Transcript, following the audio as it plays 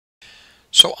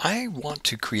So I want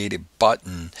to create a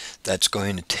button that's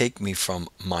going to take me from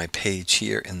my page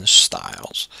here in the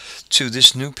styles to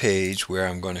this new page where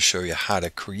I'm going to show you how to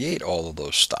create all of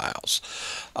those styles.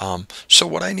 So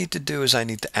what I need to do is I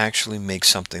need to actually make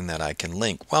something that I can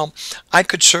link. Well, I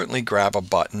could certainly grab a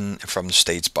button from the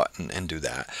States button and do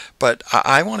that, but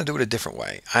I want to do it a different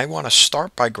way. I want to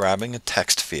start by grabbing a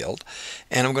text field,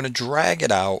 and I'm going to drag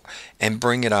it out and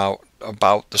bring it out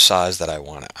about the size that I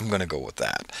want it. I'm going to go with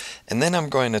that. And then I'm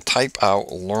going to type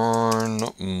out learn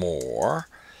more.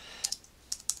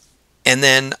 And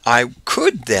then I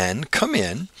could then come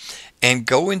in and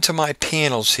go into my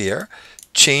panels here,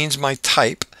 change my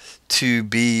type to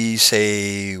be,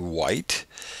 say, white,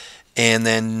 and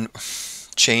then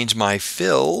change my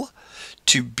fill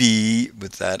to be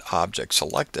with that object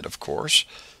selected, of course.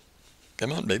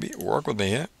 Come on, baby, work with me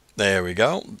here. There we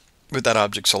go. With that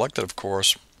object selected, of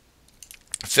course.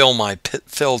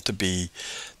 Fill to be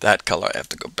that color. I have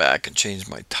to go back and change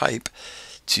my type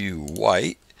to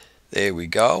white. There we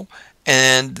go.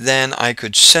 And then I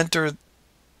could center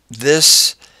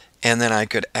this, and then I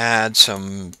could add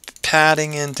some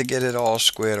padding in to get it all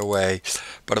squared away.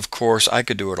 But of course I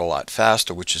could do it a lot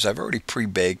faster, which is I've already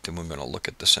pre-baked, and we're going to look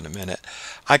at this in a minute.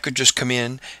 I could just come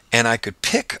in and I could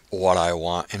pick what I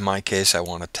want. In my case, I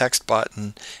want a text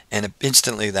button, and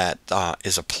instantly that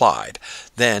is applied.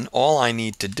 Then all I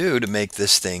need to do to make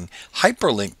this thing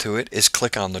hyperlink to it is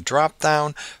click on the drop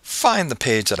down, find the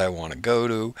page that I want to go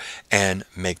to, and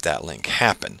make that link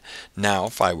happen. Now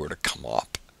if I were to come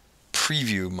up,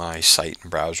 preview my site and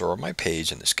browser, or my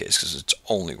page in this case because it's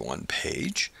only one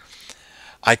page,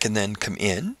 I can then come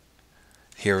in.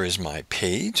 Here is my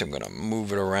page. I'm going to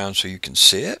move it around so you can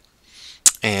see it,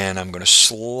 and I'm going to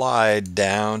slide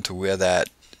down to where that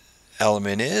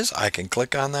element is. I can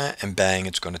click on that, and bang,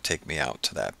 it's going to take me out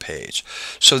to that page.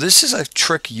 So this is a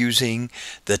trick using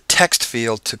the text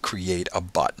field to create a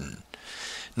button.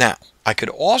 Now, I could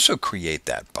also create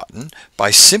that button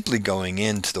by simply going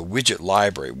into the widget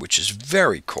library, which is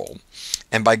very cool.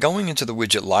 And by going into the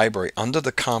widget library under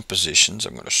the compositions,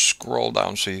 I'm going to scroll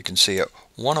down so you can see it.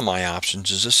 One of my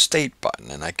options is a state button,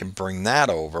 and I can bring that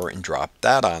over and drop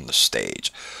that on the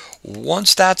stage.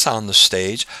 Once that's on the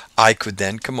stage, I could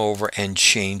then come over and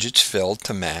change its fill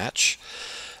to match.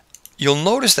 You'll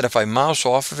notice that if I mouse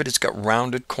off of it, it's got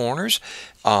rounded corners.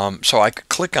 So I could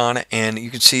click on it, and you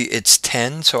can see it's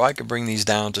 10. So I could bring these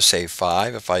down to, say,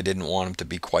 5 if I didn't want them to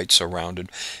be quite so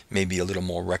rounded, maybe a little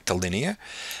more rectilinear.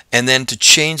 And then to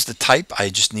change the type, I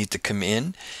just need to come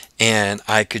in, and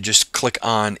I could just click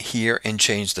on here and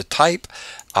change the type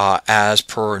as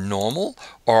per normal.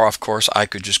 Or of course I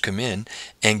could just come in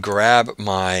and grab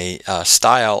my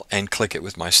style and click it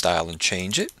with my style and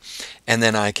change it, and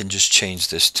then I can just change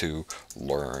this to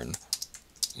learn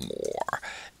more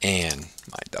and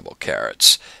my double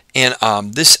carrots. And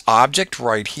this object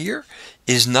right here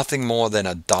is nothing more than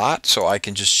a dot, so I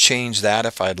can just change that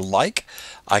if I'd like.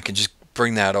 I can just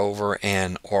bring that over,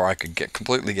 and or I could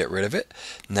completely get rid of it.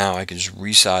 Now I can just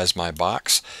resize my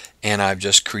box, and I've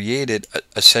just created,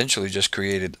 essentially just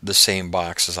created the same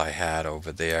box as I had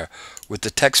over there with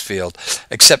the text field,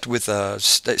 except with a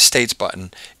states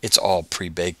button, it's all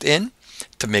pre-baked in.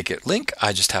 To make it link,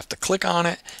 I just have to click on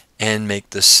it and make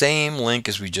the same link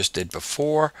as we just did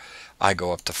before. I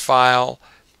go up to File,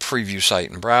 Preview Site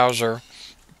and Browser.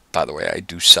 By the way, I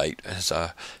do Site as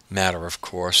a matter of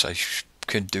course. I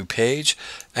could do Page,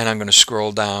 and I'm going to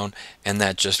scroll down, and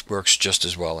that just works just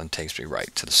as well and takes me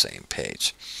right to the same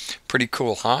page. Pretty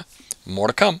cool, huh? More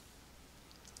to come.